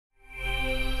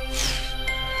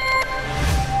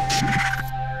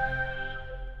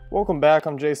Welcome back.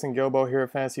 I'm Jason Gilbo here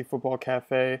at Fantasy Football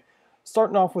Cafe.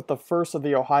 Starting off with the first of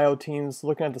the Ohio teams,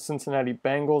 looking at the Cincinnati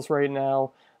Bengals right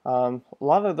now.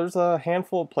 There's a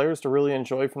handful of players to really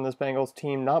enjoy from this Bengals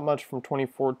team. Not much from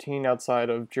 2014 outside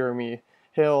of Jeremy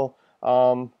Hill.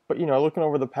 But looking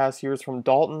over the past years from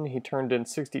Dalton, he turned in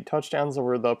 60 touchdowns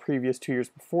over the previous 2 years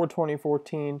before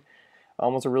 2014.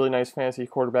 Was a really nice fantasy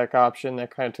quarterback option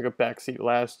that kind of took a backseat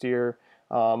last year.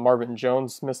 Marvin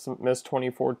Jones missed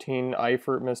 2014.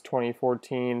 Eifert missed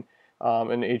 2014.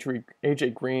 And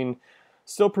AJ Green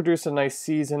still produced a nice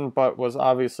season, but was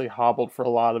obviously hobbled for a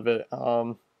lot of it.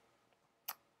 Outside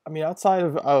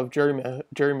of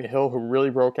Jeremy Hill, who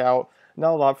really broke out,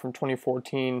 not a lot from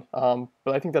 2014, but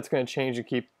I think that's going to change and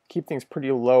keep things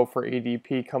pretty low for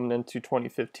ADP coming into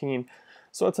 2015.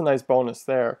 So it's a nice bonus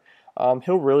there.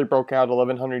 Hill really broke out,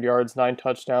 1,100 yards, 9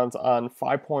 touchdowns on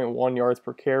 5.1 yards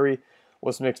per carry.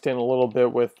 Was mixed in a little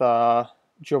bit with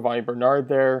Giovanni Bernard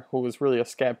there, who was really a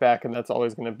scat back, and that's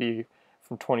always going to be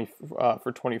for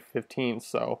 2015.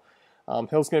 So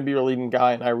Hill's going to be your leading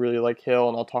guy, and I really like Hill,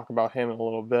 and I'll talk about him in a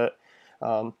little bit.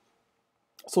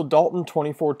 So Dalton,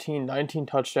 2014, 19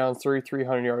 touchdowns,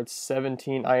 3,300 yards,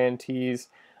 17 INTs.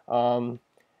 It's going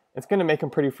to make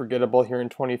him pretty forgettable here in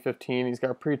 2015. He's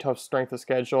got a pretty tough strength of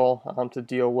schedule to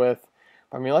deal with.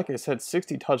 Like I said,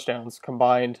 60 touchdowns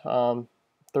combined,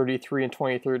 33 in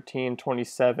 2013,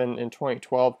 27 in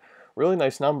 2012. Really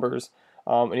nice numbers.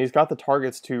 And he's got the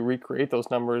targets to recreate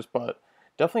those numbers, but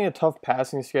definitely a tough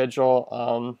passing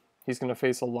schedule. He's going to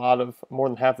face more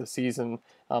than half the season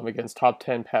against top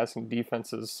 10 passing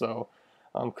defenses. So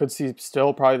could see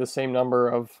still probably the same number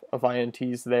of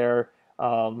INTs there.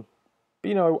 I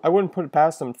wouldn't put it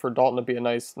past him for Dalton to be a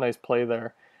nice play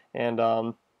there. And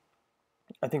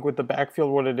I think with the backfield,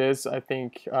 what it is, I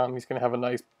think he's going to have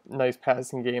a nice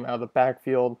passing game out of the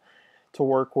backfield to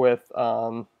work with.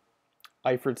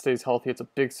 Eifert stays healthy. It's a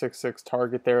big 6'6"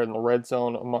 target there in the red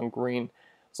zone among Green.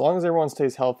 As long as everyone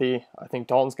stays healthy, I think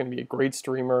Dalton's going to be a great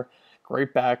streamer,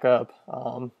 great backup.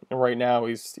 And right now,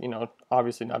 he's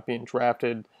obviously not being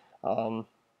drafted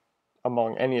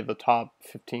among any of the top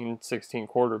 15, 16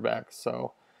 quarterbacks.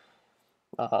 So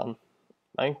I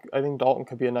think Dalton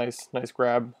could be a nice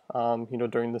grab,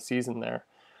 during the season there.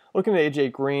 Looking at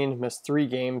AJ Green, missed 3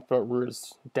 games, but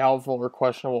was doubtful or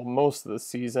questionable most of the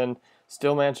season.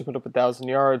 Still managed to put up 1,000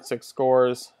 yards, 6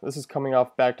 scores. This is coming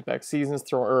off back-to-back seasons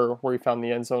where he found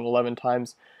the end zone 11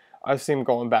 times. I see him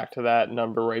going back to that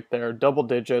number right there, double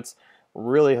digits.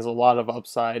 Really has a lot of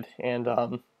upside, and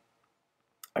I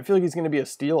feel like he's going to be a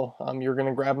steal. You're going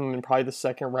to grab him in probably the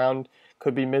second round,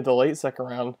 could be mid to late second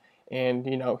round. And,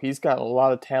 he's got a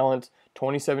lot of talent,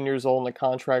 27 years old in the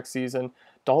contract season.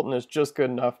 Dalton is just good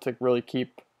enough to really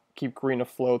keep Green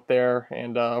afloat there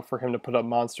and for him to put up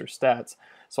monster stats.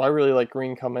 So I really like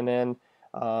Green coming in.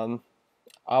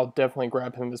 I'll definitely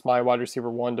grab him as my wide receiver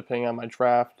 1 depending on my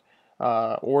draft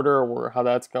order or how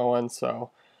that's going.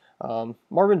 So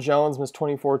Marvin Jones missed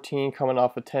 2014, coming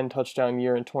off a 10 touchdown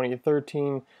year in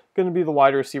 2013. Going to be the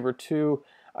wide receiver 2.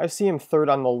 I see him third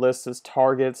on the list as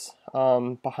targets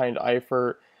behind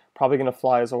Eifert. Probably going to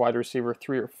fly as a wide receiver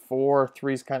 3 or 4.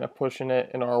 3's kind of pushing it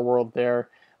in our world there.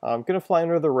 Going to fly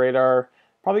under the radar.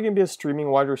 Probably going to be a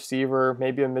streaming wide receiver,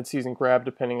 maybe a midseason grab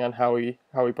depending on how he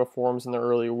performs in the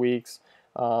early weeks.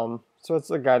 So it's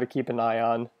a guy to keep an eye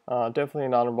on. Definitely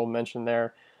an honorable mention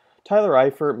there. Tyler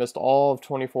Eifert missed all of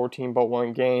 2014 but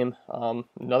 1 game.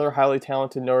 Another highly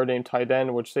talented Notre Dame tight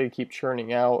end, which they keep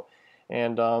churning out.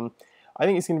 And I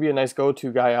think he's going to be a nice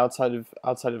go-to guy outside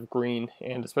of Green,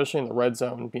 and especially in the red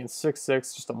zone, being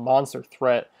 6'6", just a monster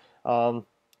threat.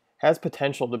 Has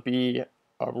potential to be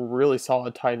a really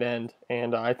solid tight end,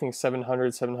 and I think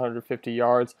 700, 750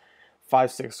 yards,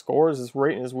 5-6 scores is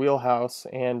right in his wheelhouse,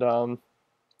 and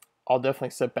I'll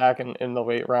definitely sit back in the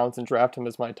late rounds and draft him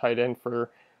as my tight end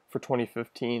for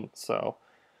 2015. So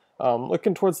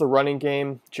looking towards the running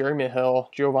game, Jeremy Hill,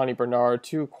 Giovanni Bernard,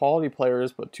 2 quality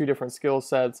players, but 2 different skill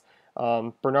sets.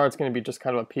 Bernard's going to be just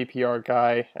kind of a PPR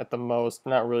guy at the most,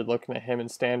 not really looking at him in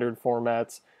standard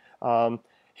formats.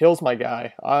 Hill's my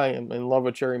guy. I am in love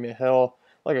with Jeremy Hill.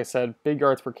 Like I said, big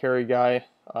yards per carry guy.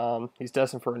 He's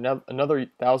destined for another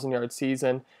 1,000-yard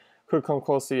season. Could come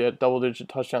close to double-digit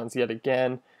touchdowns yet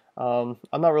again. I'm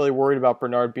not really worried about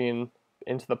Bernard being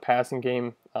into the passing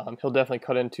game. He'll definitely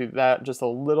cut into that just a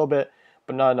little bit,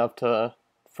 but not enough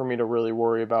for me to really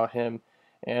worry about him.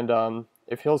 And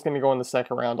if Hill's going to go in the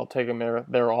second round, I'll take him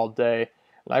there all day.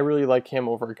 And I really like him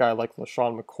over a guy like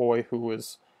LaShawn McCoy, who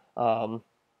was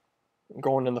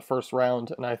going in the first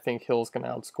round, and I think Hill's going to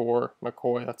outscore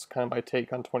McCoy. That's kind of my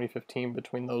take on 2015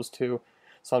 between those two.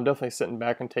 So I'm definitely sitting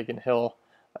back and taking Hill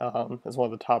as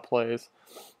one of the top plays.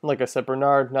 And like I said,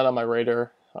 Bernard, not on my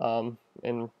radar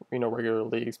in regular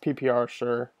leagues. PPR,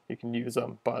 sure, you can use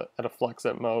them, but at a flex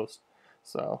at most.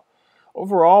 So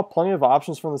overall, plenty of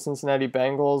options from the Cincinnati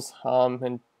Bengals,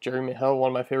 and Jeremy Hill, one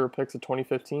of my favorite picks of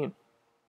 2015.